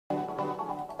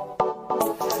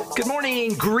Good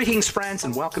morning, greetings, friends,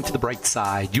 and welcome to The Bright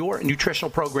Side, your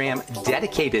nutritional program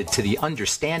dedicated to the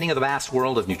understanding of the vast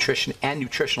world of nutrition and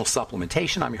nutritional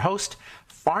supplementation. I'm your host,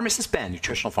 Pharmacist Ben,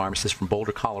 nutritional pharmacist from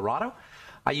Boulder, Colorado.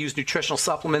 I use nutritional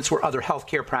supplements where other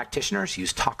healthcare practitioners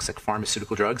use toxic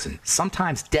pharmaceutical drugs and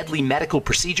sometimes deadly medical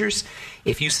procedures.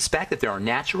 If you suspect that there are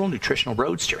natural nutritional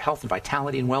roads to your health and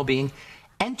vitality and well-being,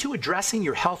 and to addressing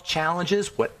your health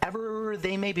challenges, whatever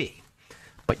they may be,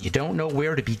 but you don't know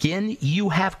where to begin, you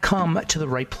have come to the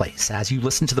right place. As you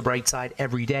listen to The Bright Side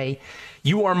every day,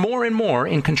 you are more and more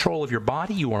in control of your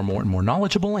body, you are more and more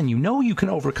knowledgeable, and you know you can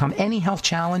overcome any health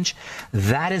challenge.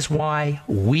 That is why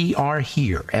we are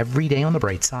here every day on The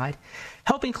Bright Side,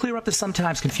 helping clear up the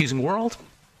sometimes confusing world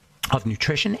of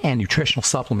nutrition and nutritional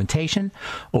supplementation.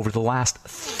 Over the last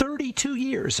 32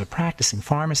 years of practicing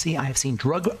pharmacy, I have seen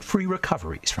drug-free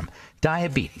recoveries from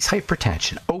diabetes,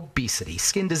 hypertension, obesity,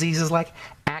 skin diseases like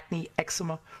acne,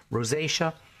 eczema,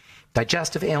 rosacea,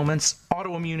 digestive ailments,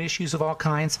 autoimmune issues of all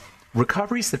kinds,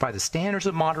 recoveries that by the standards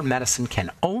of modern medicine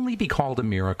can only be called a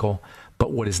miracle,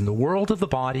 but what is in the world of the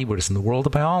body, what is in the world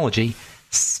of biology,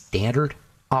 standard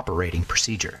operating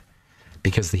procedure.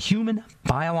 Because the human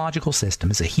biological system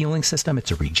is a healing system,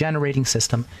 it's a regenerating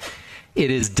system.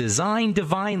 It is designed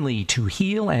divinely to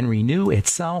heal and renew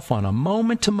itself on a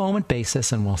moment-to-moment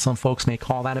basis, and while some folks may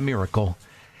call that a miracle,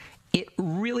 it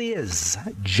really is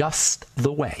just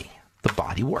the way the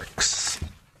body works.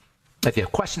 If you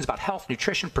have questions about health,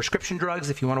 nutrition, prescription drugs,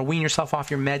 if you want to wean yourself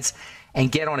off your meds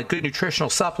and get on a good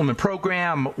nutritional supplement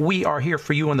program, we are here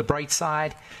for you on The Bright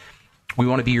Side. We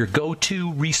want to be your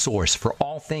go-to resource for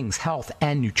all things health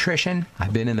and nutrition.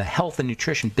 I've been in the health and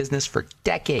nutrition business for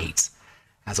decades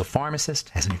as a pharmacist,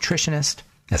 as a nutritionist,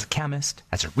 as a chemist,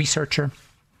 as a researcher,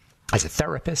 as a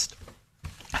therapist.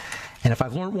 And if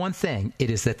I've learned one thing, it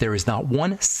is that there is not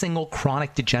one single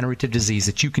chronic degenerative disease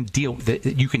that you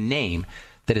can name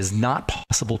that is not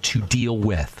possible to deal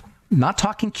with. I'm not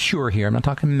talking cure here. I'm not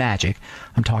talking magic.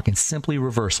 I'm talking simply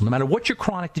reversal. No matter what your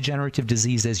chronic degenerative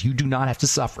disease is, you do not have to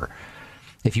suffer.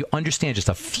 If you understand just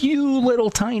a few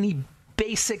little tiny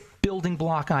basic building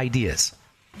block ideas,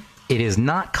 it is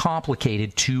not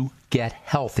complicated to get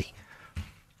healthy.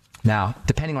 Now,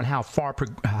 depending on how far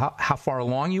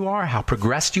along you are, how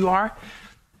progressed you are,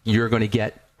 you're going to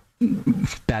get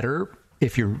better.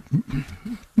 You're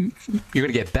going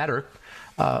to get better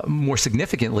more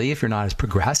significantly if you're not as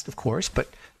progressed, of course. But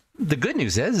the good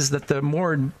news is that the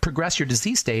more progressed your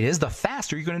disease state is, the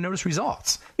faster you're going to notice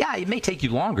results. Yeah, it may take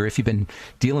you longer if you've been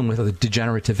dealing with a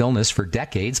degenerative illness for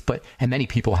decades, and many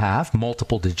people have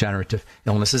multiple degenerative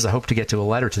illnesses. I hope to get to a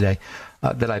letter today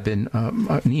that I've been,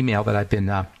 an email that I've been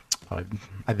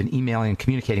emailing and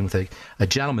communicating with a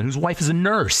gentleman whose wife is a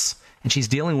nurse, and she's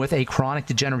dealing with a chronic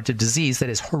degenerative disease that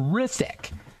is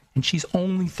horrific. And she's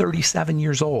only 37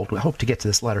 years old. We hope to get to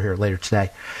this letter here later today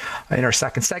in our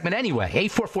second segment. Anyway,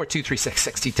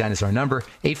 844-236-6010 is our number.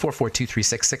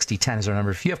 844-236-6010 is our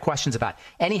number. If you have questions about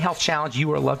any health challenge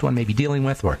you or a loved one may be dealing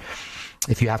with, or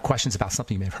if you have questions about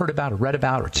something you may have heard about or read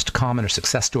about, or just a comment or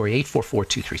success story,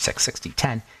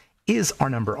 844-236-6010 is our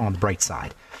number on The Bright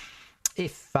Side.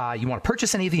 If you want to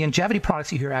purchase any of the longevity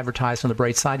products you hear advertised on The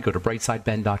Bright Side, go to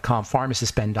brightsideben.com,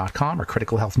 pharmacistben.com, or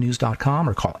criticalhealthnews.com,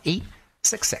 or call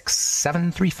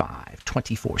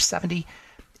 866-735-2470,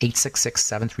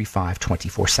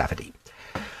 866-735-2470.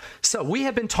 So we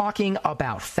have been talking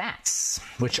about fats,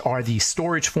 which are the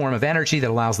storage form of energy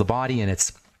that allows the body and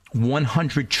its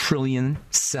 100 trillion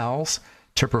cells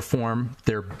to perform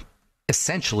their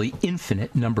essentially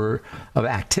infinite number of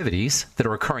activities that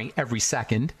are occurring every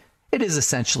second. It is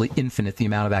essentially infinite, the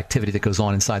amount of activity that goes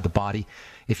on inside the body.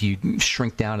 If you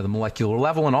shrink down to the molecular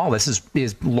level, and all this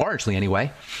is largely, anyway,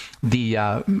 the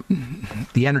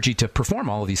energy to perform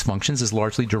all of these functions is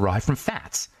largely derived from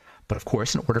fats. But of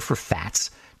course, in order for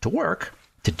fats to work,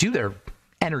 to do their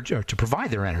energy, or to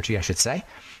provide their energy, I should say,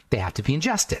 they have to be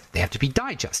ingested. They have to be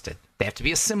digested. They have to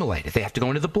be assimilated. They have to go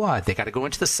into the blood. They got to go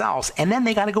into the cells, and then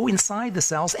they got to go inside the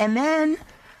cells, and then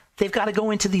they've got to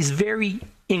go into these very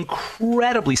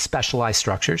incredibly specialized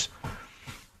structures,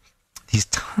 these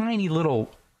tiny little,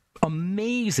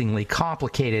 amazingly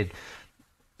complicated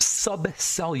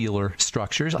subcellular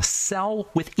structures, a cell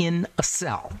within a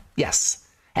cell. Yes.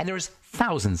 And there's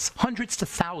thousands, hundreds to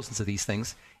thousands of these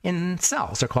things in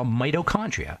cells. They're called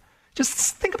mitochondria.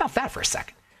 Just think about that for a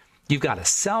second. You've got a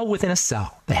cell within a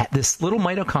cell. This little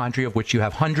mitochondria, of which you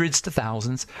have hundreds to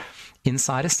thousands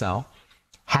inside a cell,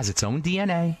 has its own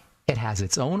DNA. It has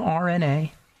its own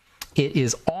RNA. it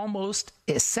is almost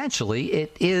essentially,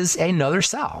 it is another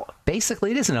cell.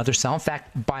 Basically, it is another cell. In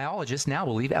fact, biologists now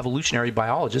believe, evolutionary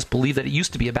biologists believe that it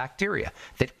used to be a bacteria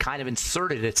that kind of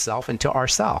inserted itself into our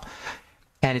cell.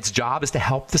 And its job is to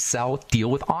help the cell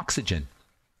deal with oxygen,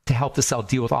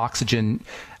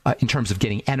 in terms of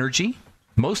getting energy.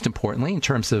 Most importantly, in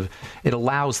terms of it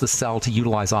allows the cell to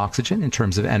utilize oxygen in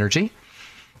terms of energy.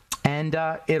 And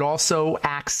it also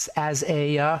acts as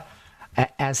a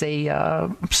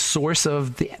source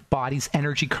of the body's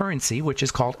energy currency, which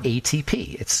is called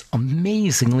ATP. It's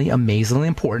amazingly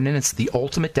important, and it's the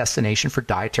ultimate destination for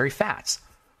dietary fats,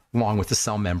 along with the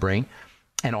cell membrane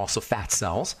and also fat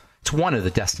cells. It's one of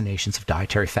the destinations of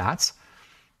dietary fats.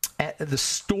 The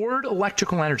stored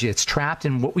electrical energy that's trapped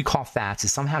in what we call fats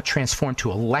is somehow transformed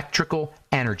to electrical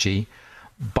energy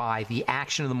by the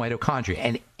action of the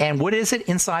mitochondria. And what is it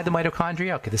inside the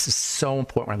mitochondria? Okay, this is so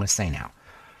important what I'm going to say now.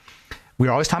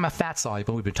 We're always talking about fat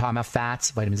soluble. We've been talking about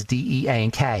fats, vitamins D, E, A,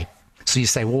 and K. So you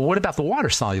say, well, what about the water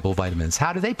soluble vitamins?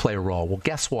 How do they play a role? Well,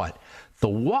 guess what? The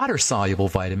water soluble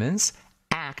vitamins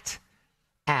act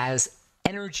as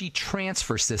energy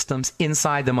transfer systems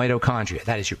inside the mitochondria.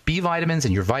 That is your B vitamins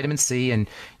and your vitamin C and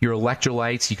your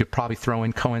electrolytes. You could probably throw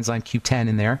in coenzyme Q10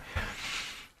 in there.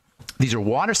 These are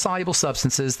water-soluble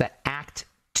substances that act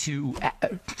to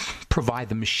provide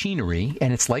the machinery,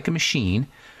 and it's like a machine,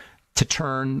 to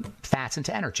turn fats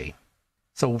into energy.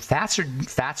 So fats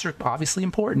are obviously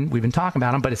important. We've been talking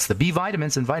about them, but it's the B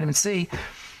vitamins and vitamin C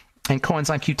and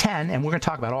coenzyme Q10, and we're going to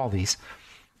talk about all these,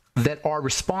 that are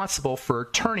responsible for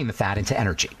turning the fat into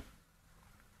energy.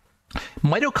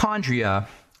 Mitochondria,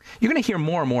 you're going to hear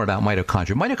more and more about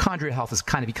mitochondria. Mitochondria health is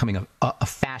kind of becoming a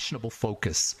fashionable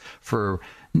focus for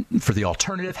the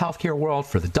alternative healthcare world,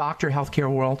 for the doctor healthcare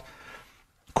world.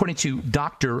 According to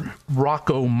Dr.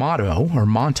 Rocco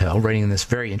Monto, writing in this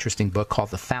very interesting book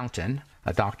called The Fountain,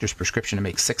 A Doctor's Prescription to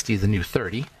Make 60 the New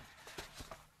 30.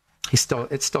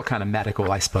 It's still kind of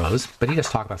medical, I suppose, but he does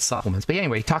talk about supplements. But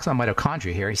anyway, he talks about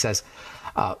mitochondria here. He says,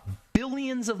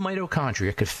 billions of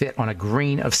mitochondria could fit on a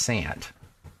grain of sand.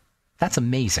 That's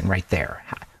amazing right there.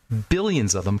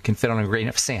 Billions of them can fit on a grain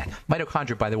of sand.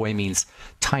 Mitochondria, by the way, means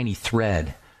tiny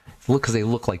thread. Because they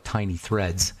look like tiny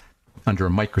threads under a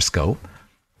microscope.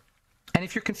 And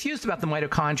if you're confused about the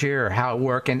mitochondria or how it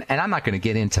works, and I'm not going to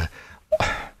get into,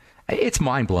 it's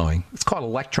mind-blowing. It's called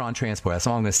electron transport. That's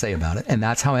all I'm going to say about it. And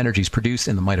that's how energy is produced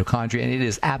in the mitochondria. And it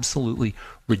is absolutely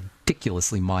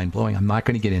ridiculously mind-blowing. I'm not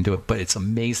going to get into it, but it's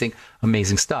amazing,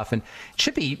 amazing stuff. And it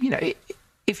should be,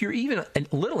 if you're even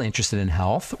a little interested in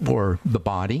health or the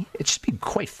body, it should be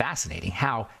quite fascinating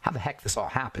how the heck this all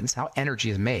happens, how energy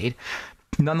is made.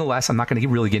 Nonetheless, I'm not going to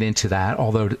really get into that,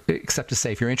 except to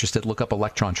say if you're interested, look up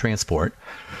electron transport.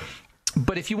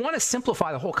 But if you want to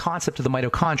simplify the whole concept of the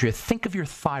mitochondria, think of your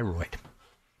thyroid.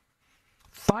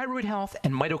 Thyroid health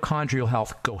and mitochondrial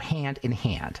health go hand in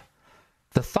hand.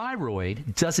 The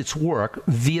thyroid does its work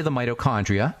via the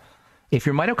mitochondria. If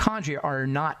your mitochondria are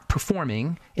not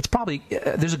performing, it's probably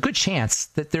there's a good chance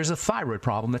that there's a thyroid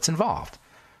problem that's involved.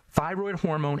 Thyroid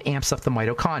hormone amps up the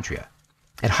mitochondria.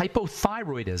 And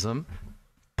hypothyroidism,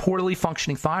 poorly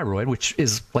functioning thyroid, which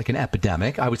is like an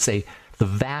epidemic, I would say the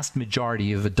vast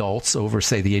majority of adults over,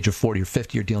 say, the age of 40 or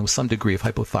 50 are dealing with some degree of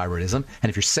hypothyroidism. And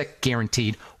if you're sick,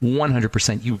 guaranteed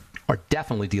 100% you are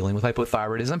definitely dealing with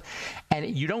hypothyroidism.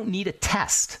 And you don't need a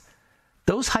test.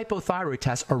 Those hypothyroid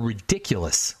tests are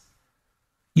ridiculous.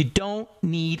 You don't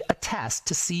need a test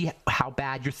to see how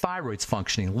bad your thyroid's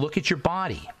functioning. Look at your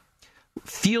body.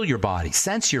 Feel your body.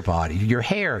 Sense your body. Your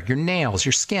hair, your nails,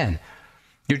 your skin,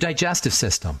 your digestive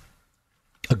system.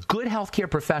 A good healthcare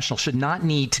professional should not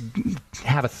need to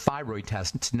have a thyroid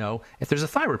test to know if there's a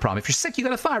thyroid problem. If you're sick, you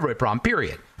got a thyroid problem,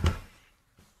 period.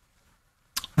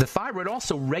 The thyroid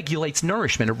also regulates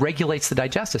nourishment. It regulates the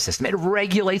digestive system. It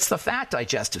regulates the fat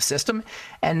digestive system.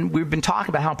 And we've been talking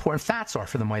about how important fats are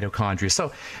for the mitochondria.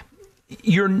 So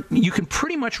you can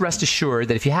pretty much rest assured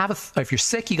that if you're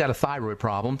sick, you got a thyroid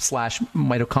problem /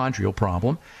 mitochondrial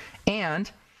problem. And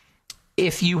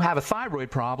if you have a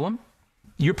thyroid problem,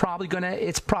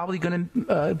 it's probably gonna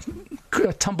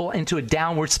tumble into a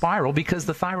downward spiral because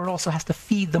the thyroid also has to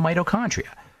feed the mitochondria.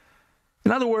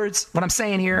 In other words, what I'm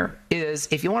saying here is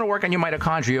if you want to work on your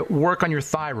mitochondria, work on your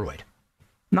thyroid.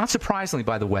 Not surprisingly,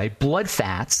 by the way, blood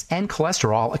fats and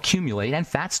cholesterol accumulate, and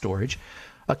fat storage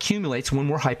accumulates when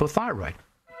we're hypothyroid.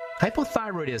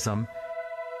 Hypothyroidism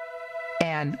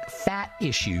and fat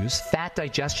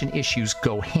digestion issues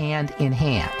go hand in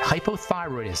hand.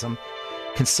 Hypothyroidism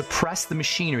can suppress the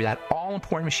machinery, that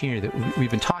all-important machinery that we've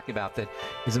been talking about that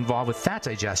is involved with fat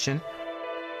digestion.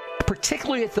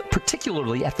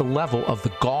 particularly at the level of the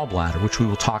gallbladder, which we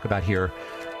will talk about here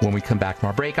when we come back from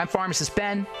our break. I'm Pharmacist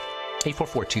Ben.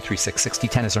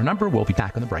 844-236-6010 is our number. We'll be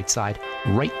back on the bright side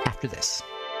right after this.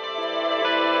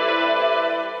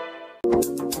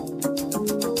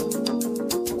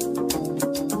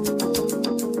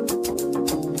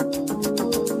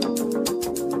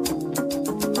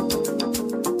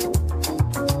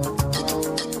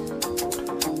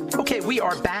 We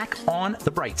are back on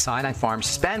the bright side. I'm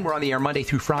Pharmacist Ben. We're on the air Monday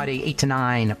through Friday, 8 to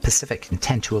 9 Pacific and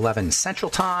 10 to 11 Central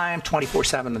Time,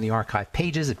 24/7 on the archive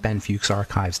pages at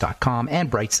benfuchsarchives.com and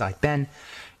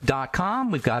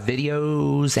brightsideben.com. We've got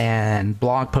videos and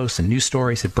blog posts and news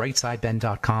stories at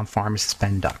brightsideben.com,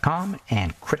 pharmacistben.com,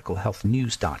 and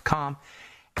criticalhealthnews.com.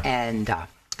 And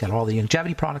got all the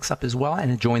longevity products up as well,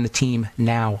 and a Join the Team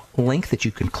Now link that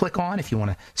you can click on if you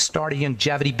want to start a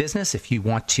longevity business, if you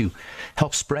want to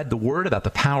help spread the word about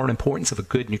the power and importance of a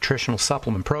good nutritional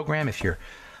supplement program. If you're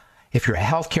a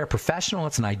healthcare professional,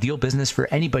 it's an ideal business for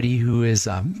anybody who is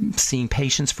seeing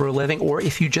patients for a living, or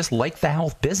if you just like the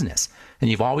health business and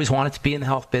you've always wanted to be in the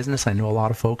health business. I know a lot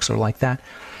of folks are like that.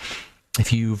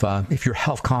 If you're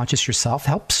health conscious yourself,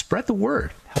 help spread the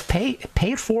word. Help pay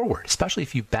it forward, especially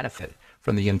if you benefit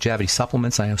from the longevity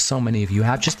supplements. I know so many of you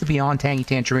have. Just the Beyond Tangy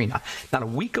Tangerine. Not a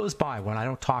week goes by when I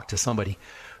don't talk to somebody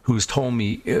who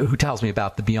tells me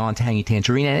about the Beyond Tangy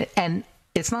Tangerine. And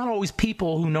it's not always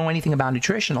people who know anything about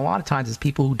nutrition. A lot of times it's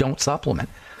people who don't supplement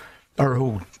or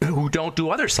who don't do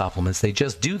other supplements. They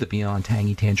just do the Beyond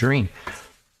Tangy Tangerine.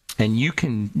 And you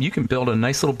can build a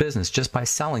nice little business just by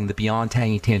selling the Beyond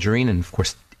Tangy Tangerine. And of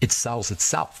course, it sells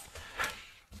itself.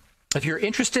 If you're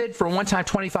interested, for a one-time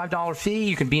 $25 fee,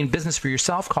 you can be in business for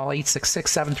yourself. Call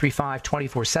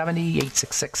 866-735-2470,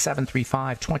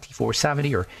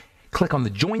 866-735-2470, or click on the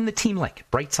Join the Team link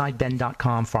at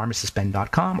brightsideben.com,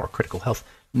 pharmacistben.com, or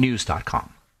criticalhealthnews.com.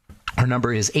 Our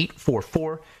number is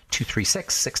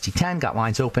 844-236-6010. Got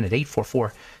lines open at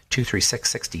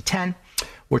 844-236-6010.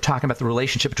 We're talking about the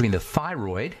relationship between the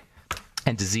thyroid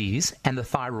and disease, and the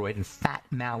thyroid and fat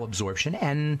malabsorption,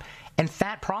 and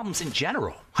fat problems in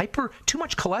general. Too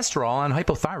much cholesterol and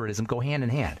hypothyroidism go hand in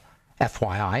hand.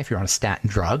 FYI, if you're on a statin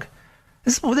drug.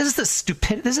 This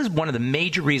is one of the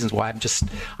major reasons why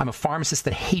I'm a pharmacist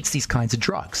that hates these kinds of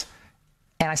drugs.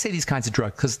 And I say these kinds of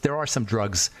drugs because there are some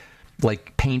drugs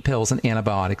like pain pills and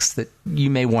antibiotics that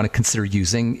you may want to consider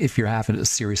using if you're having a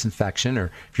serious infection, or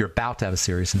if you're about to have a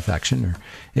serious infection,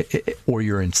 or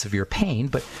you're in severe pain.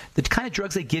 But the kind of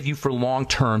drugs they give you for long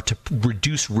term to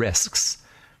reduce risks,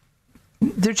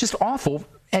 they're just awful.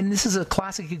 And this is a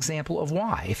classic example of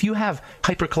why. If you have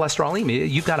hypercholesterolemia,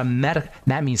 you've got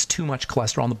that means too much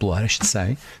cholesterol in the blood, I should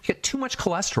say. You get too much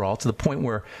cholesterol to the point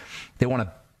where they want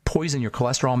to poison your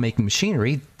cholesterol-making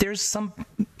machinery. There's some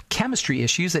chemistry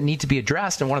issues that need to be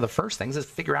addressed, and one of the first things is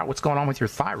figure out what's going on with your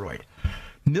thyroid.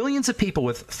 Millions of people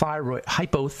with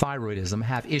hypothyroidism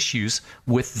have issues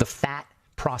with the fat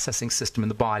processing system in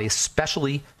the body,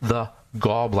 especially the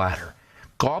gallbladder.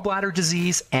 Gallbladder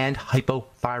disease and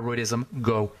hypothyroidism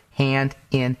go hand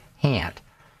in hand.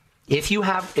 If you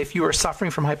are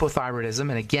suffering from hypothyroidism,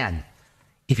 and again,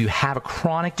 if you have a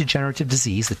chronic degenerative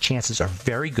disease, the chances are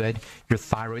very good your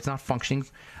thyroid's not functioning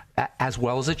as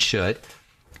well as it should.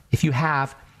 If you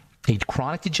have a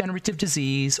chronic degenerative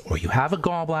disease or you have a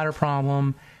gallbladder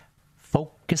problem,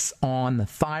 focus on the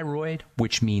thyroid,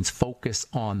 which means focus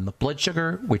on the blood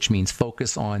sugar, which means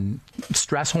focus on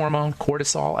stress hormone,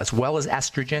 cortisol, as well as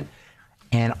estrogen.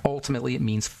 And ultimately, it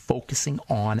means focusing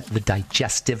on the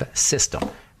digestive system.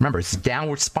 Remember, it's a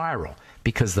downward spiral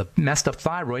because the messed up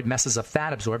thyroid messes up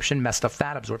fat absorption, messed up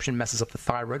fat absorption messes up the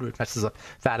thyroid, which messes up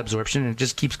fat absorption, and it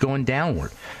just keeps going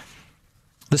downward.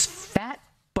 This fat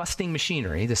busting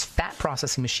machinery, this fat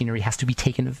processing machinery, has to be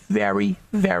taken very,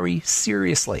 very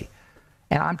seriously.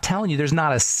 And I'm telling you, there's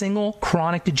not a single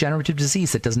chronic degenerative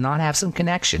disease that does not have some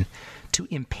connection to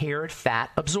impaired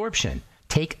fat absorption.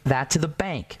 Take that to the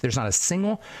bank. There's not a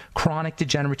single chronic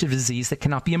degenerative disease that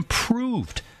cannot be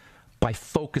improved by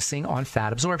focusing on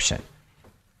fat absorption.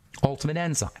 Ultimate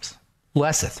enzymes,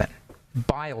 lecithin,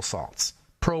 bile salts,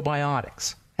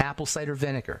 probiotics, apple cider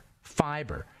vinegar,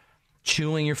 fiber,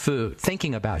 chewing your food,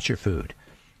 thinking about your food,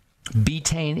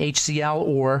 betaine HCl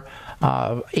or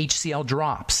HCl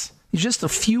drops. Just a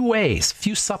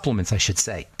few supplements, I should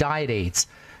say, diet aids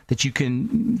that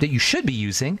you should be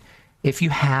using if you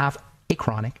have a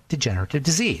chronic degenerative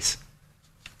disease.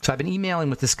 So I've been emailing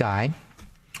with this guy,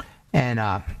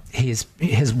 and his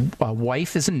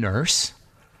wife is a nurse,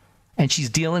 and she's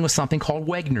dealing with something called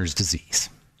Wegener's disease.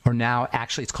 Or now,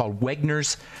 actually, it's called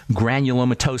Wegener's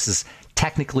granulomatosis,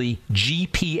 technically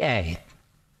GPA.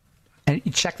 And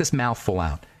you check this mouthful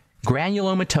out.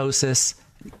 Granulomatosis,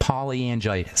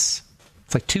 polyangiitis.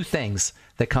 It's like two things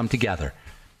that come together.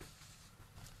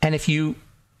 And if you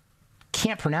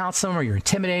can't pronounce them or you're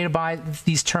intimidated by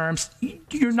these terms,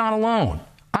 you're not alone.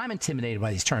 I'm intimidated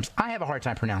by these terms. I have a hard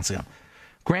time pronouncing them.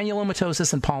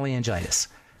 Granulomatosis and polyangiitis.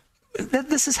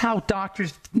 This is how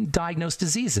doctors diagnose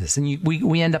diseases, and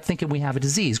we end up thinking we have a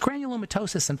disease.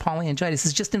 Granulomatosis and polyangiitis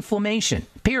is just inflammation,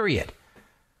 period.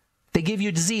 They give you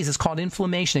a disease. It's called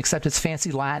inflammation, except it's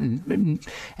fancy Latin.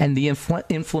 And the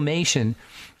inflammation,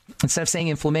 instead of saying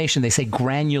inflammation, they say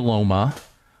granuloma,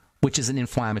 which is an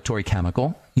inflammatory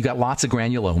chemical. You got lots of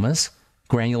granulomas.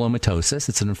 Granulomatosis,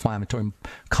 it's an inflammatory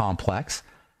complex.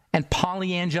 And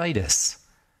polyangiitis,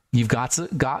 you've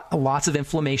got lots of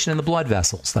inflammation in the blood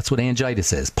vessels. That's what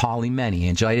angiitis is. Poly,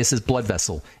 many. Angiitis is blood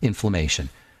vessel inflammation.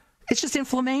 It's just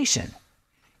inflammation.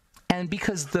 And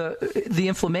because the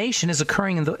inflammation is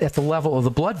occurring at the level of the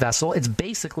blood vessel, it's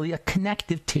basically a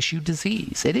connective tissue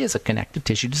disease. It is a connective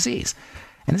tissue disease.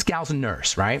 And this gal's a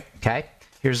nurse, right? Okay.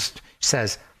 She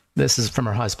says, this is from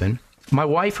her husband. My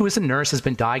wife, who is a nurse, has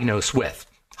been diagnosed with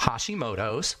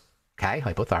Hashimoto's, okay,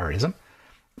 hypothyroidism,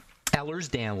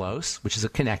 Ehlers-Danlos, which is a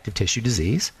connective tissue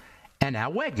disease, and now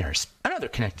Wegener's, another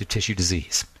connective tissue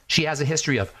disease. She has a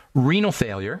history of renal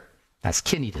failure, that's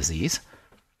kidney disease,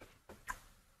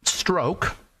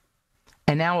 stroke,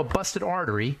 and now a busted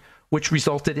artery, which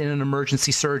resulted in an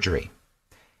emergency surgery.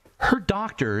 Her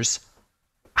doctors,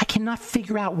 I cannot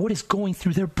figure out what is going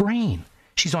through their brain.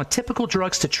 She's on typical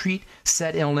drugs to treat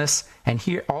said illness, and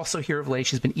here of late,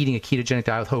 she's been eating a ketogenic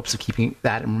diet with hopes of keeping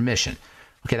that in remission.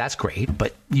 Okay, that's great,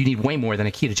 but you need way more than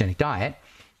a ketogenic diet.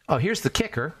 Oh, here's the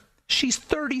kicker. She's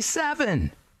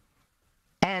 37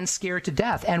 and scared to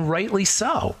death, and rightly so.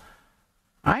 All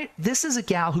right? This is a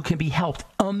gal who can be helped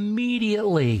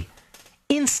immediately.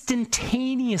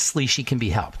 Instantaneously, she can be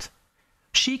helped.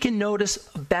 She can notice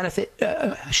benefit.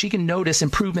 She can notice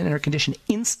improvement in her condition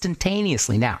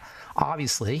instantaneously. Now,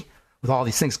 obviously, with all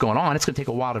these things going on, it's going to take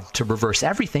a while to reverse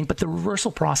everything, but the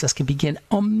reversal process can begin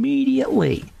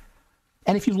immediately.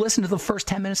 And if you listen to the first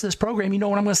 10 minutes of this program, you know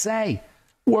what I'm going to say.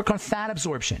 Work on fat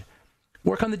absorption.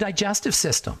 Work on the digestive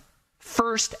system,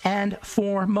 first and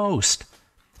foremost.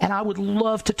 And I would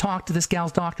love to talk to this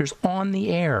gal's doctors on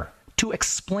the air to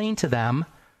explain to them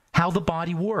how the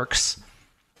body works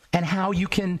and how you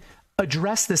can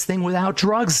address this thing without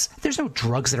drugs. There's no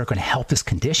drugs that are going to help this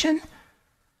condition.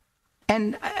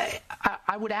 And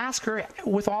I would ask her,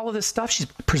 with all of this stuff,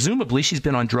 presumably she's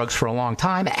been on drugs for a long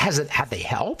time. Have they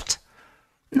helped?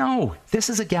 No. This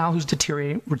is a gal who's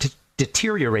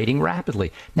deteriorating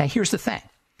rapidly. Now, here's the thing.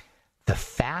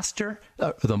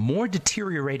 The more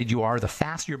deteriorated you are, the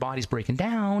faster your body's breaking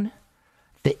down,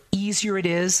 the easier it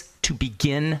is to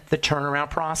begin the turnaround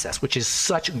process, which is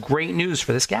such great news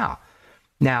for this gal.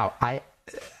 Now, I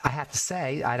have to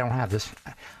say, I don't have this,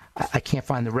 I can't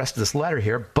find the rest of this letter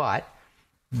here, but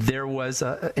there was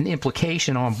an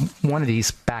implication on one of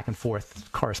these back and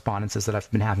forth correspondences that I've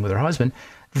been having with her husband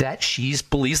that she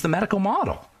believes the medical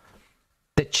model.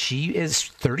 That she is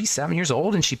 37 years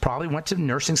old and she probably went to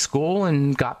nursing school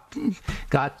and got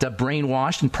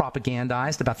brainwashed and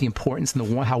propagandized about the importance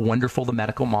and how wonderful the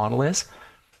medical model is.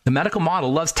 The medical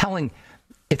model loves telling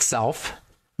itself,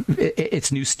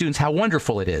 its new students, how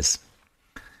wonderful it is.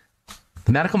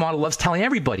 The medical model loves telling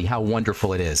everybody how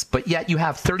wonderful it is. But yet you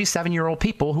have 37-year-old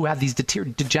people who have these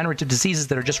degenerative diseases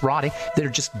that are just rotting, that are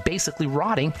just basically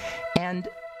rotting. And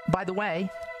by the way,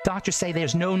 doctors say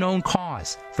there's no known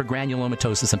cause for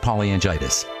granulomatosis and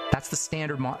polyangiitis. That's the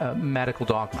standard medical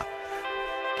dogma.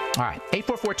 All right,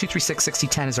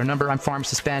 844-236-6010 is our number. I'm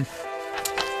Pharmacist Ben.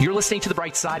 You're listening to The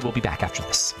Bright Side. We'll be back after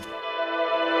this.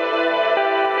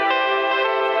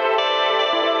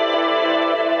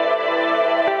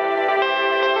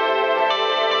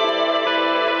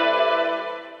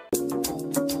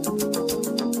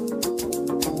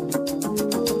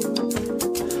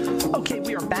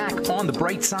 On The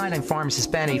Bright Side, I'm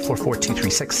Pharmacist Ben.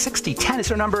 844-236-6010 is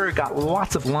our number. Got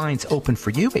lots of lines open for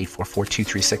you.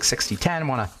 844-236-6010. I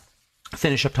want to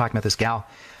finish up talking about this gal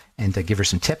and give her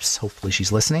some tips. Hopefully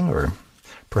she's listening, or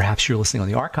perhaps you're listening on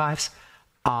the archives.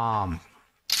 I'm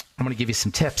going to give you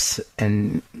some tips,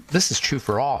 and this is true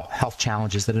for all health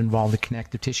challenges that involve the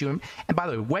connective tissue. And by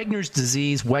the way, Wegener's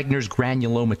disease, Wegener's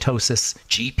granulomatosis,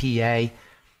 GPA,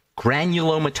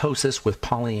 granulomatosis with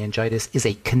polyangiitis is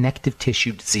a connective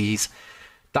tissue disease.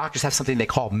 Doctors have something they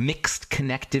call mixed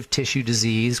connective tissue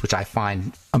disease, which I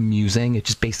find amusing. It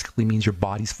just basically means your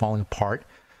body's falling apart.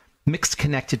 Mixed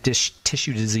connective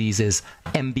tissue disease is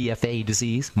MBFA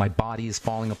disease, my body is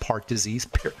falling apart disease,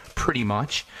 pretty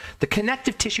much. The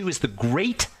connective tissue is the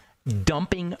great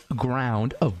dumping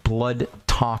ground of blood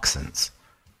toxins.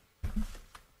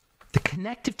 The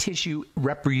connective tissue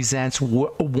represents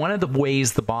one of the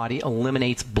ways the body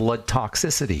eliminates blood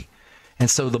toxicity. And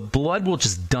so the blood will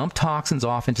just dump toxins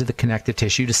off into the connective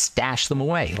tissue to stash them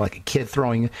away, like a kid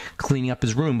cleaning up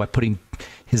his room by putting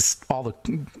all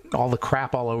the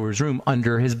crap all over his room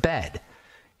under his bed.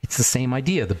 It's the same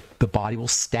idea. The body will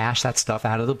stash that stuff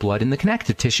out of the blood in the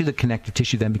connective tissue. The connective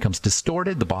tissue then becomes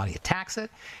distorted. The body attacks it.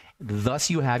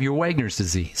 Thus, you have your Wegener's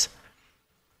disease.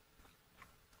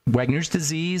 Wegener's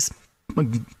disease,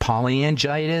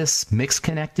 polyangiitis, mixed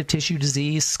connective tissue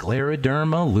disease,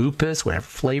 scleroderma, lupus, whatever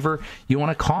flavor you want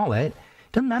to call it.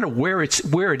 Doesn't matter where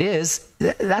it is.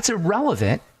 That's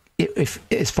irrelevant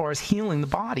as far as healing the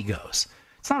body goes.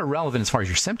 It's not irrelevant as far as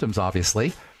your symptoms,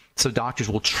 obviously. So doctors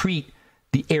will treat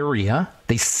the area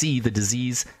they see the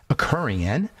disease occurring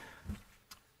in,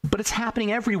 but it's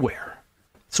happening everywhere.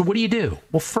 So what do?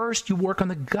 Well, first you work on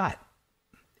the gut.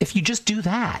 If you just do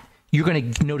that, you're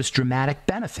going to notice dramatic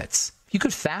benefits. If you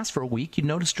could fast for a week, you'd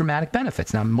notice dramatic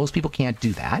benefits. Now, most people can't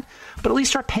do that, but at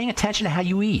least start paying attention to how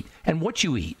you eat and what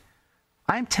you eat.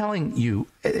 I'm telling you,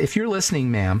 if you're listening,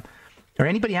 ma'am, or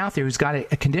anybody out there who's got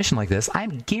a condition like this,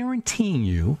 I'm guaranteeing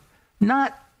you,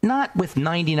 not with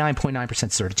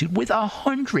 99.9% certitude, with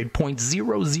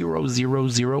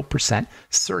 100.0000%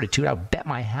 certitude, I'll bet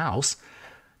my house,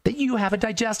 that you have a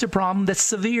digestive problem that's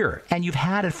severe, and you've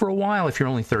had it for a while if you're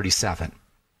only 37.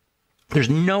 There's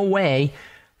no way,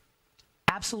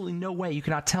 absolutely no way you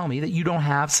cannot tell me that you don't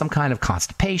have some kind of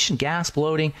constipation, gas,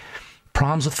 bloating,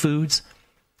 problems with foods.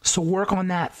 So work on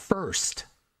that first.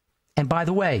 And by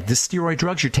the way, the steroid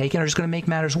drugs you're taking are just going to make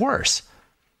matters worse.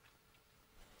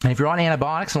 And if you're on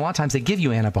antibiotics, and a lot of times they give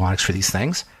you antibiotics for these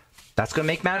things, that's going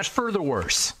to make matters further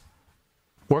worse.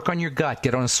 Work on your gut.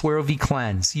 Get on a Swero V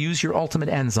cleanse. Use your ultimate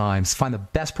enzymes. Find the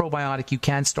best probiotic you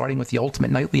can, starting with the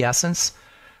Ultimate Nightly Essence.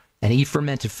 And eat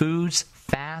fermented foods.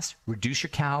 Fast. Reduce your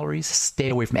calories. Stay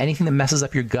away from anything that messes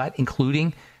up your gut,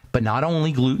 including, but not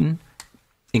only gluten.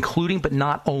 Gluten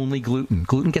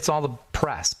gets all the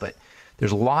press, but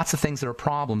there's lots of things that are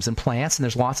problems in plants, and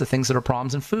there's lots of things that are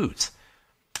problems in foods.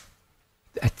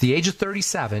 At the age of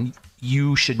 37,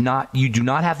 you do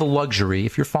not have the luxury,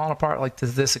 if you're falling apart like to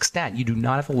this extent, you do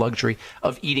not have the luxury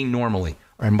of eating normally.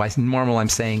 And by normal, I'm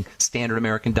saying standard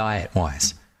American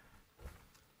diet-wise.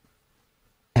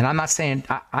 And I'm not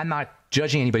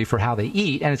judging anybody for how they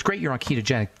eat, and it's great you're on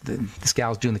ketogenic. This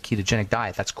gal's doing the ketogenic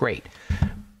diet. That's great.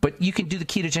 But you can do the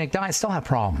ketogenic diet and still have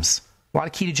problems. A lot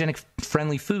of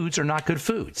ketogenic-friendly foods are not good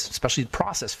foods, especially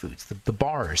processed foods, the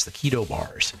bars, the keto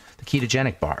bars, the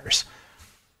ketogenic bars.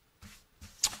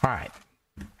 All right.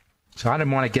 So I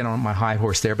didn't want to get on my high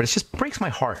horse there, but it just breaks my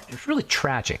heart. It's really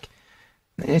tragic.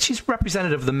 And she's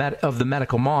representative of the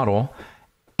medical model.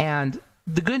 And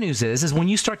the good news is when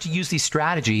you start to use these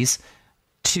strategies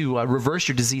to reverse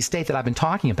your disease state that I've been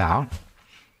talking about,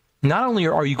 not only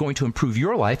are you going to improve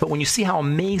your life, but when you see how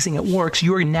amazing it works,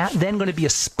 you're then going to be a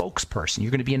spokesperson.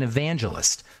 You're going to be an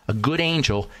evangelist, a good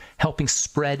angel helping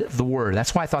spread the word.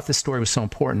 That's why I thought this story was so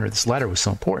important, or this letter was so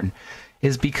important,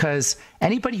 is because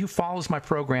anybody who follows my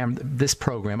program, this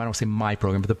program, I don't say my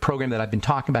program, but the program that I've been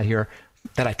talking about here,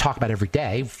 that I talk about every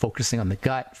day, focusing on the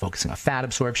gut, focusing on fat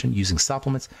absorption, using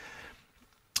supplements,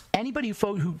 anybody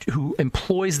who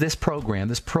employs this program,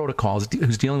 this protocol,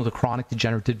 who's dealing with a chronic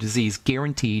degenerative disease,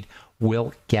 guaranteed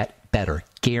will get better.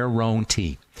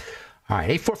 Guarantee. All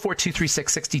right,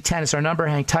 844-236-6010 is our number.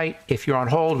 Hang tight. If you're on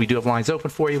hold, we do have lines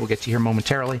open for you. We'll get to you here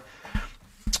momentarily.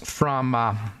 From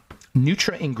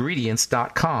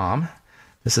NutraIngredients.com,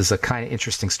 this is a kind of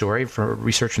interesting story for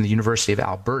research from the University of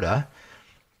Alberta.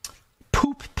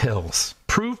 Poop pills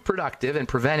prove productive in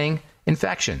preventing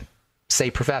infection, say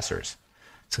professors.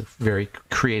 It's a very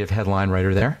creative headline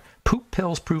writer there. Poop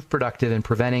pills prove productive in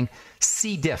preventing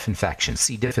C. diff infection.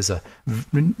 C. diff is a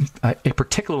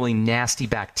particularly nasty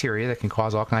bacteria that can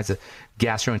cause all kinds of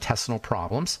gastrointestinal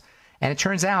problems. And it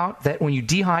turns out that when you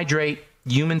dehydrate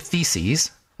human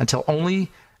feces until only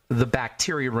the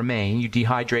bacteria remain, you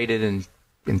dehydrate it and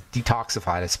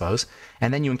detoxify it, I suppose,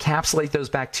 and then you encapsulate those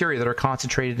bacteria that are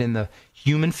concentrated in the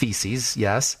human feces,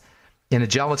 yes, in a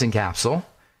gelatin capsule,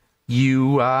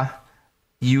 you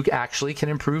actually can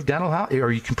improve dental health,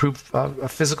 or you can improve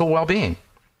physical well-being.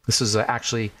 This is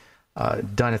actually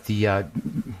done at the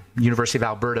University of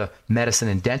Alberta Medicine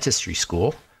and Dentistry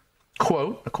School.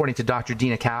 Quote, according to Dr.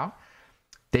 Dina Cow,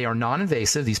 they are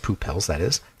non-invasive, these poop pills, that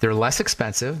is. They're less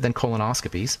expensive than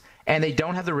colonoscopies, and they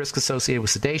don't have the risk associated with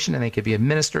sedation, and they can be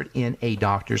administered in a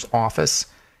doctor's office,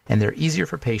 and they're easier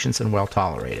for patients and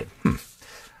well-tolerated.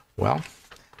 Well,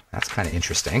 that's kind of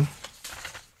interesting.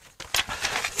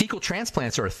 Fecal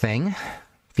transplants are a thing,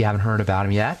 if you haven't heard about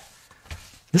them yet.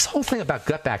 This whole thing about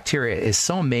gut bacteria is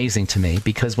so amazing to me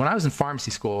because when I was in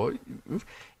pharmacy school,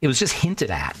 it was just hinted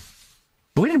at.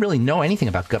 But we didn't really know anything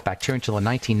about gut bacteria until the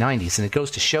 1990s, and it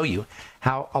goes to show you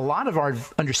how a lot of our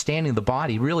understanding of the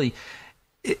body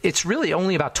it's really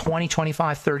only about 20,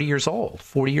 25, 30 years old,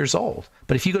 40 years old.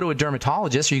 But if you go to a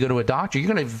dermatologist or you go to a doctor,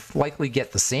 you're going to likely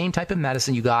get the same type of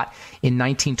medicine you got in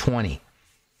 1920,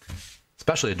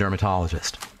 especially a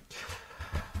dermatologist.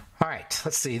 All right,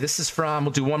 let's see. This is we'll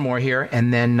do one more here,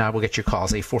 and then we'll get your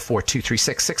calls,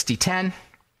 844-236-6010.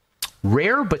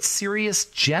 Rare but serious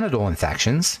genital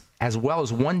infections, as well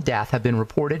as one death, have been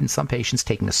reported in some patients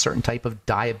taking a certain type of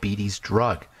diabetes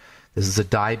drug. This is a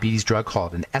diabetes drug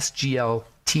called an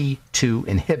SGLT2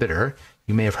 inhibitor.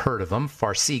 You may have heard of them.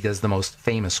 Farxiga is the most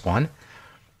famous one.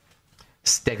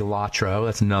 Stegolatro,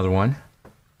 that's another one.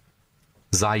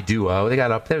 Zyduo,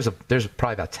 there's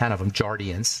probably about 10 of them.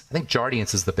 Jardiance, I think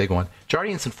Jardiance is the big one.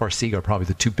 Jardiance and Farxiga are probably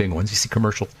the two big ones. You see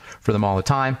commercials for them all the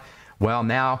time. Well,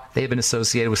 now they've been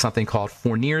associated with something called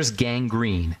Fournier's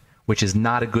gangrene, which is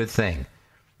not a good thing.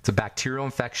 It's a bacterial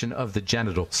infection of the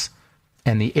genitals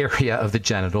and the area of the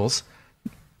genitals.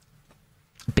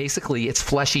 Basically, it's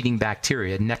flesh-eating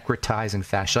bacteria, necrotizing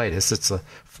fasciitis. It's a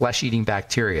flesh-eating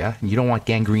bacteria, and you don't want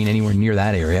gangrene anywhere near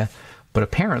that area. But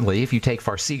apparently, if you take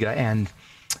Farxiga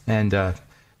and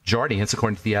Jardiance,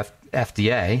 according to the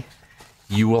FDA,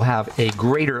 you will have a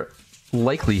greater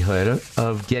likelihood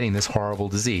of getting this horrible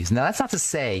disease. Now, that's not to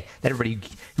say that everybody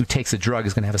who takes a drug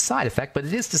is going to have a side effect, but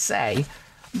it is to say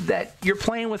that you're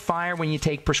playing with fire when you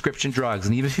take prescription drugs.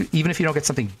 And even if you don't get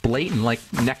something blatant like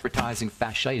necrotizing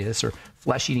fasciitis or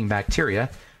flesh-eating bacteria,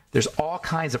 there's all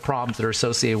kinds of problems that are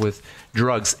associated with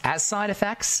drugs as side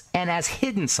effects and as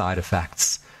hidden side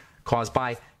effects caused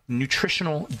by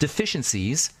nutritional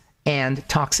deficiencies and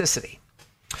toxicity.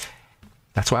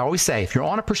 That's why I always say, if you're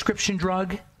on a prescription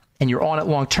drug and you're on it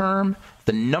long term,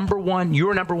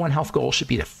 your number one health goal should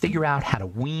be to figure out how to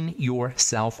wean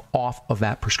yourself off of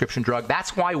that prescription drug.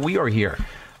 That's why we are here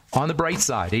on the bright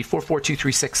side.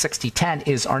 844-236-6010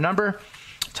 is our number.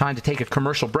 Time to take a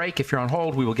commercial break. If you're on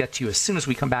hold, we will get to you as soon as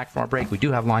we come back from our break. We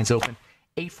do have lines open.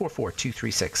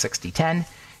 844-236-6010.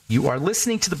 You are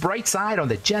listening to The Bright Side on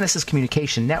the Genesis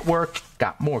Communication Network.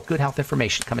 Got more good health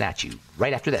information coming at you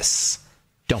right after this.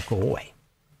 Don't go away.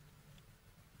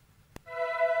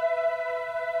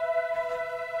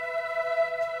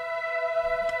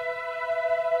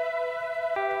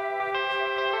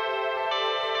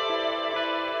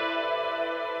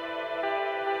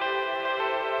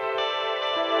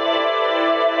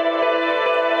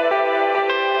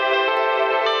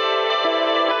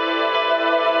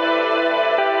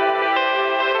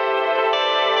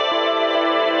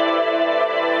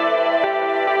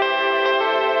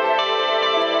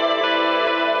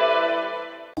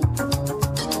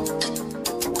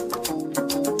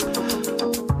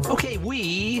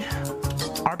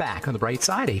 On the bright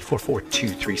side,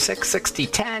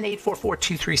 844-236-6010.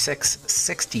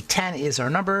 844-236-6010 is our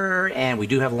number, and we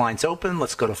do have lines open.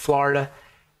 Let's go to Florida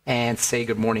and say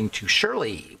good morning to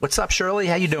Shirley. What's up, Shirley?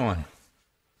 How you doing?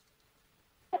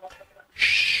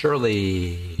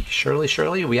 Shirley.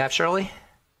 We have Shirley?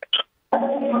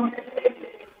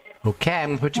 Okay, I'm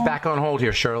going to put you back on hold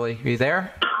here, Shirley. Are you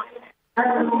there?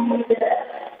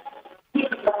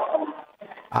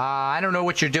 I don't know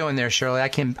what you're doing there, Shirley. I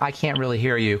can't really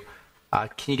hear you.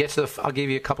 Can you get to I'll give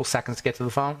you a couple seconds to get to the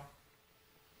phone.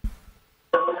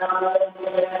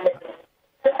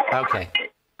 Okay.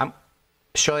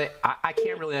 Shirley, I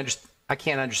can't really I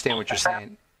can't understand what you're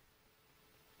saying.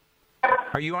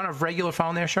 Are you on a regular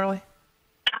phone there, Shirley?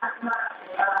 All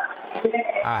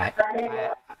right.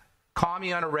 Call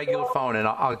me on a regular phone, and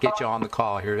I'll get you on the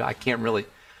call here. I can't really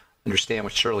understand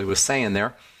what Shirley was saying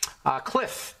there.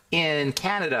 Cliff in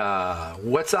Canada.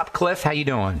 What's up, Cliff? How you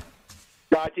doing?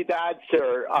 Not too bad,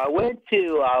 sir. I was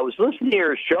listening to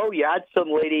your show. You had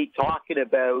some lady talking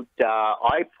about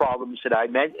eye problems, and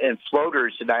and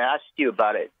floaters, and I asked you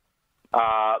about it,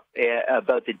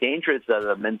 about the dangers of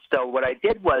them. And so what I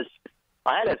did was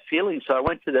I had a feeling, so I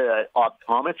went to the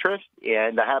optometrist,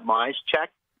 and I had my eyes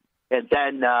checked, and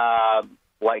then,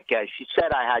 she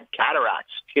said I had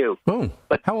cataracts, too. Oh,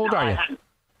 but how old are you?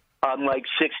 I'm like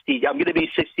 60. I'm going to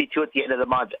be 62 at the end of the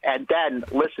month. And then,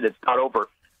 listen, it's not over.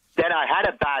 Then I had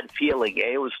a bad feeling.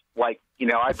 It was like,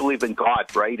 I believe in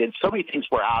God, right? And so many things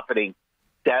were happening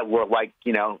that were like,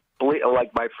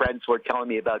 like my friends were telling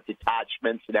me about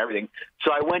detachments and everything.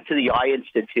 So I went to the Eye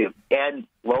Institute, and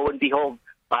lo and behold,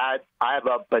 I have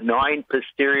a benign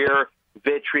posterior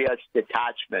vitreous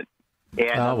detachment.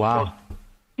 And oh, wow.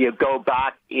 You go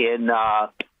back in,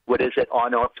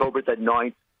 on October the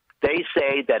 9th, they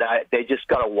say that they just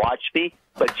got to watch me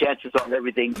but chances are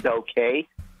everything's okay.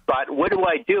 But what do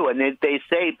I do? And they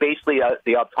say basically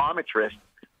the optometrist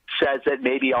says that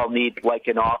maybe I'll need like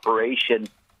an operation,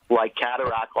 like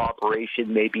cataract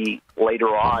operation, maybe later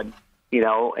on,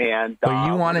 and... Well,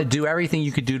 you want to do everything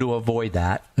you could do to avoid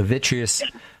that. The vitreous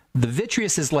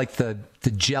is like the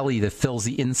jelly that fills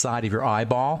the inside of your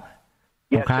eyeball,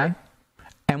 yes, okay? Sir.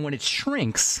 And when it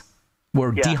shrinks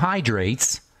or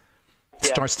dehydrates,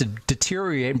 starts to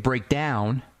deteriorate and break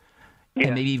down,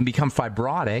 and maybe even become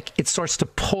fibrotic, it starts to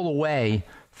pull away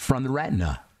from the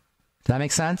retina. Does that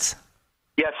make sense?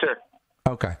 Yes, sir.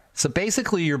 Okay. So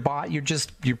basically your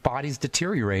body's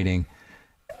deteriorating.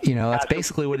 That's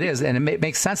basically what it is. And it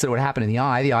makes sense that it would happen in the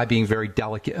eye being very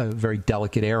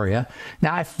delicate area.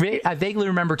 Now, I vaguely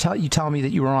remember you telling me that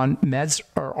you were on meds,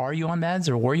 or are you on meds,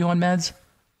 or were you on meds?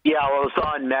 Yeah, well, I was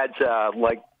on meds,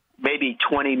 like maybe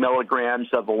 20 milligrams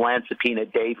of olanzapine a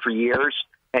day for years.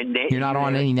 And you're not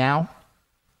on any now?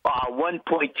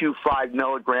 1.25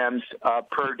 milligrams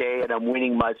per day, and I'm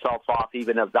weaning myself off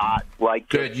even of that.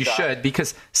 Good, you should,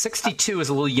 because 62 is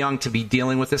a little young to be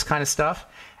dealing with this kind of stuff.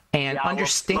 And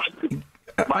understand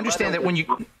that when you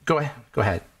go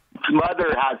ahead. My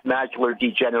mother has macular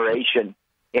degeneration.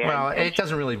 And it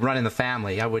doesn't really run in the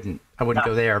family. I wouldn't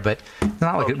go there, but it's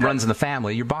not like it runs in the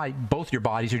family. Both your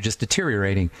bodies are just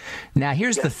deteriorating. Now,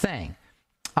 here's the thing.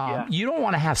 You don't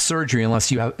want to have surgery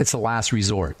unless it's a last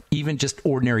resort. Even just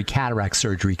ordinary cataract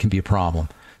surgery can be a problem.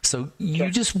 So you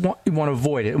just want to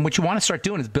avoid it. And what you want to start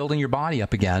doing is building your body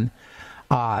up again.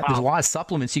 There's a lot of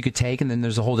supplements you could take, and then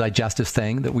there's a whole digestive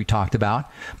thing that we talked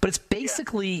about. But it's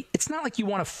basically, it's not like you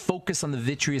want to focus on the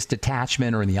vitreous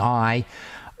detachment or in the eye.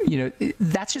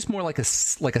 That's just more like a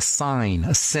sign,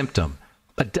 a symptom.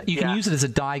 You can use it as a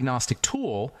diagnostic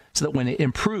tool so that when it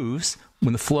improves,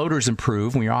 when the floaters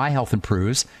improve, when your eye health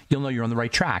improves, you'll know you're on the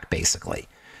right track, basically.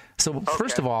 So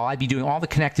first of all, I'd be doing all the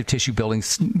connective tissue building.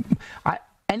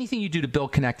 Anything you do to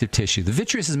build connective tissue. The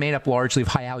vitreous is made up largely of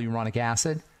hyaluronic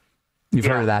acid. You've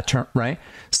heard of that term, right?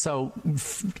 So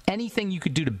anything you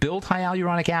could do to build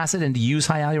hyaluronic acid and to use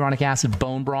hyaluronic acid,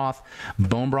 bone broth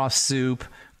soup,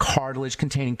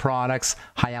 cartilage-containing products,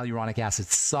 hyaluronic acid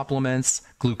supplements,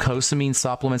 glucosamine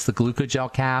supplements, the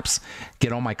glucogel caps.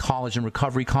 Get on my collagen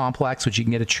recovery complex, which you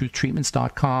can get at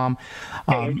truthtreatments.com.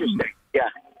 Interesting. Yeah.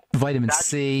 Vitamin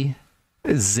C,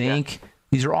 zinc.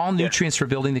 These are all nutrients for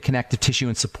building the connective tissue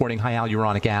and supporting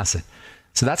hyaluronic acid.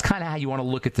 So that's kind of how you want to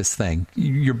look at this thing.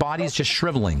 Your body is just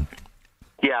shriveling.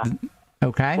 Yeah.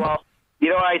 Okay. Well,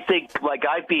 I think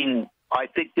I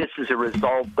think this is a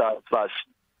result of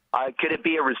could it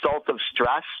be a result of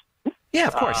stress? Yeah,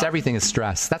 of course. Everything is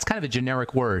stress. That's kind of a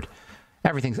generic word.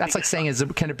 That's like saying,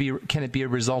 can it be a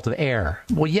result of air?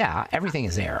 Well, yeah, everything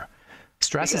is air.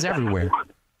 Stress is everywhere.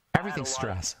 Everything's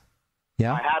stress.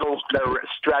 Yeah. I had a lot of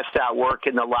stress at work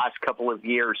in the last couple of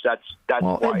years. That's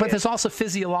why. But there's also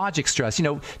physiologic stress.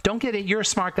 Don't get it. You're a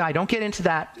smart guy. Don't get into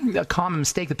that common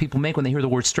mistake that people make when they hear the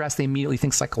word stress. They immediately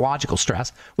think psychological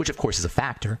stress, which of course is a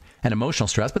factor, and emotional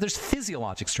stress. But there's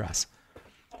physiologic stress.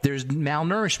 There's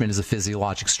malnourishment is a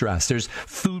physiologic stress. There's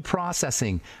food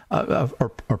processing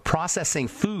or processing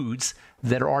foods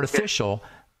that are artificial.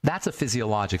 That's a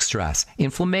physiologic stress.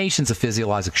 Inflammation's a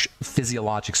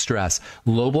physiologic stress.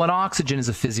 Low blood oxygen is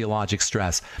a physiologic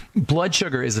stress. Blood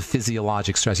sugar is a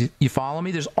physiologic stress. You follow me?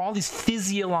 There's all these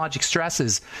physiologic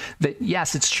stresses that,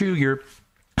 yes, it's true, your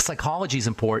psychology is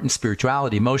important,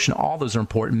 spirituality, emotion, all those are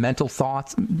important. Mental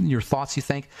thoughts, your thoughts you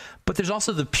think. But there's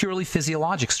also the purely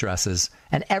physiologic stresses,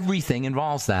 and everything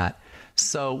involves that.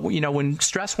 So, when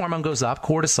stress hormone goes up,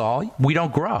 cortisol, we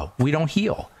don't grow. We don't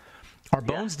heal. Our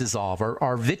bones dissolve,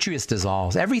 our vitreous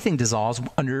dissolves, everything dissolves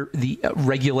under the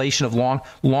regulation of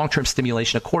long-term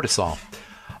stimulation of cortisol. All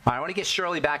right, I want to get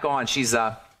Shirley back on. She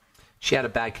had a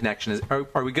bad connection.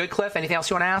 Are we good, Cliff? Anything else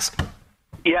you want to ask?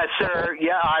 Yes, sir.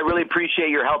 Yeah, I really appreciate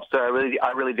your help, sir.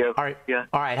 I really do. All right. Yeah.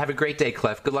 All right. Have a great day,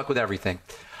 Cliff. Good luck with everything.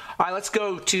 All right, let's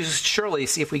go to Shirley.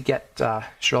 See if we get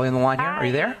Shirley on the line here. Hi. Are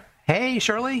you there? Hey,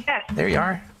 Shirley. Yes. There you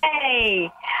are. Hey.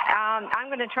 I'm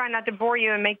going to try not to bore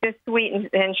you and make this sweet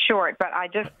and short, but I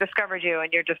just discovered you,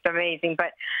 and you're just amazing.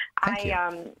 But Thank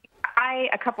you. I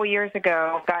a couple years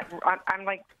ago I'm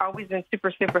like always been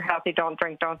super, super healthy, don't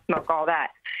drink, don't smoke, all that.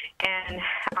 And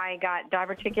I got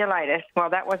diverticulitis. Well,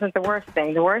 that wasn't the worst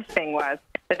thing. The worst thing was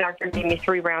the doctor gave me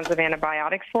 3 rounds of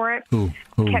antibiotics for it. Ooh.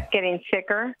 Kept getting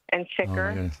sicker and Oh,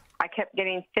 sicker. I kept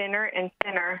getting thinner and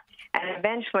thinner. And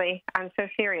eventually, I'm so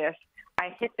serious,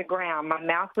 I hit the ground. My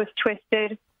mouth was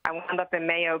twisted. I wound up in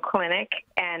Mayo Clinic,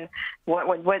 and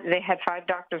what they had 5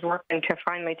 doctors working to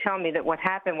finally tell me that what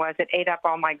happened was it ate up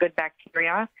all my good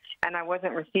bacteria, and I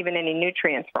wasn't receiving any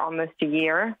nutrients for almost a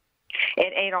year.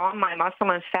 It ate all my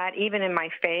muscle and fat, even in my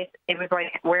face. It was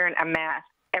like wearing a mask.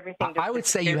 Everything. I would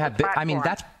say you have. I mean,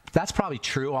 that's probably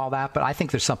true, all that, but I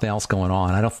think there's something else going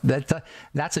on.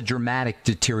 That's a dramatic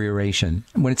deterioration.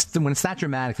 When it's that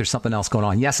dramatic, there's something else going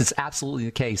on. Yes, it's absolutely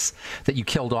the case that you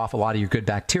killed off a lot of your good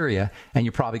bacteria, and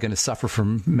you're probably going to suffer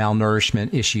from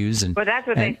malnourishment issues. Well, that's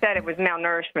what they said. It was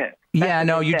malnourishment. Yeah,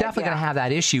 no, you're definitely going to have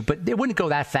that issue, but it wouldn't go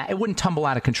that fast. It wouldn't tumble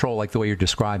out of control like the way you're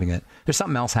describing it. There's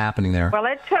something else happening there. Well,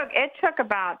 it took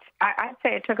about, I'd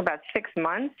say it took about 6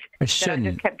 months. It shouldn't.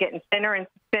 I just kept getting thinner and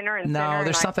thinner and thinner. No,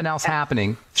 there's something else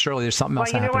happening. Surely there's something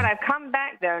else happening. Well, you know what? I've come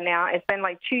back, though, now. It's been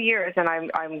like 2 years, and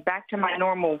I'm back to my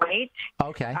normal weight.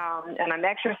 Okay. And I'm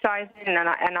exercising,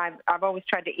 and I've always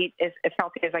tried to eat as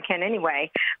healthy as I can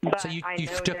anyway. But so you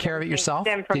took care of it yourself?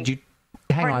 Did you?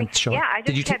 Hang on, Shirley. Yeah, I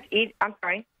just kept eating. I'm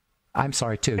sorry. I'm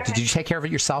sorry, too. Did you take care of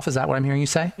it yourself? Is that what I'm hearing you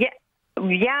say?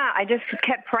 Yeah, I just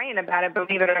kept praying about it,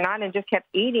 believe it or not, and just kept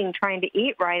eating, trying to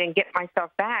eat right and get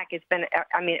myself back. It's been,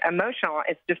 emotional.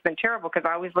 It's just been terrible because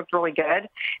I always looked really good,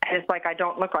 and it's like I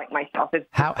don't look like myself.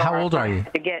 How old are you?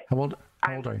 How old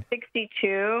are you?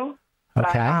 62.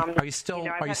 Okay. But, are you still thin?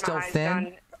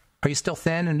 Are you still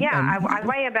thin? I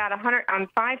weigh about 100. I'm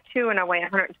 5'2", and I weigh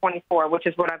 124, which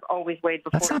is what I've always weighed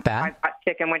before. That's not bad. I got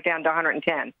sick and went down to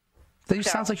 110. That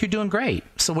sounds like you're doing great.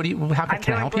 So how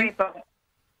can I help you?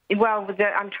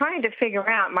 I'm trying to figure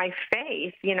out my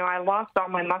face. I lost all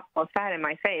my muscle and fat in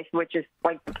my face, which is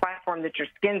like the platform that your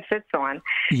skin sits on.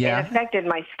 Yeah. It affected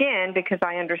my skin because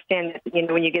I understand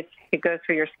that, when you get sick, it goes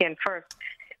through your skin first.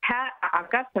 I've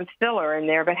got some filler in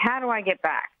there, but how do I get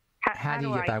back? How do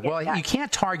you get back? Well, you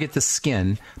can't target the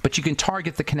skin, but you can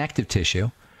target the connective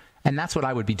tissue. And that's what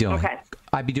I would be doing. Okay.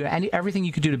 I'd be doing everything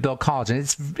you could do to build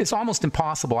collagen. It's almost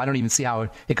impossible. I don't even see how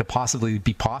it could possibly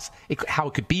be how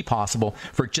it could be possible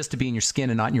for it just to be in your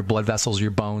skin and not in your blood vessels, or your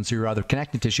bones, or your other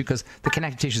connective tissue, because the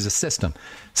connective tissue is a system.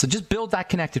 So just build that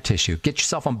connective tissue. Get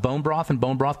yourself on bone broth and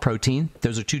bone broth protein.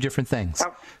 Those are two different things.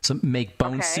 Oh. So make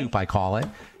bone soup, I call it,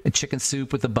 and chicken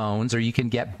soup with the bones, or you can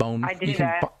get bone. I do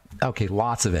that. Okay,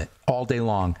 lots of it all day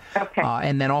long. Okay.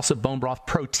 And then also bone broth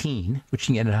protein, which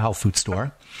you can get at a health food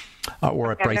store.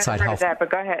 Or at Brightside Health. That,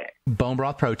 but go ahead. Bone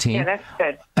broth protein. Yeah, that's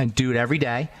good. And do it every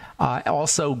day.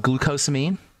 Also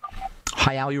glucosamine,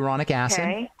 high hyaluronic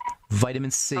acid,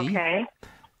 vitamin C,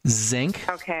 zinc.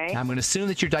 Okay. I'm going to assume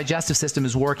that your digestive system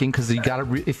is working, because if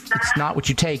it's not what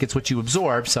you take, it's what you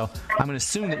absorb. So I'm going to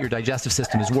assume that your digestive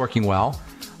system is working well.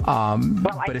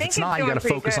 But if it's not, you got to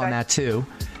focus on that too.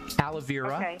 Aloe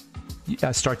vera.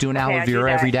 Okay. Start doing aloe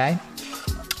vera every day.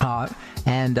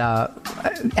 And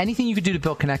anything you could do to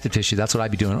build connective tissue, that's what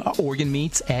I'd be doing. Organ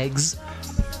meats, eggs,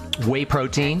 whey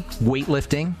protein,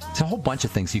 weightlifting. It's a whole bunch of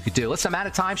things you could do. Listen, I'm out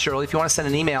of time, Shirley. If you want to send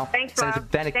an email, send it to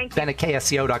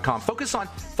ben@ksco.com. Focus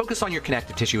on your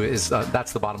connective tissue.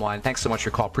 That's the bottom line. Thanks so much for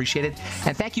your call. Appreciate it.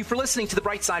 And thank you for listening to The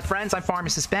Bright Side, friends. I'm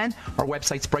Pharmacist Ben. Our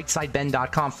website's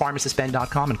brightsideben.com,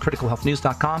 pharmacistben.com, and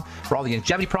criticalhealthnews.com for all the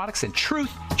longevity products, and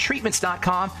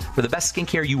truthtreatments.com for the best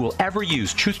skincare you will ever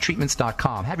use.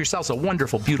 Truthtreatments.com. Have yourselves a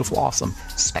wonderful, beautiful, awesome,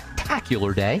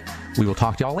 spectacular day. We will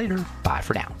talk to y'all later. Bye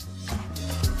for now.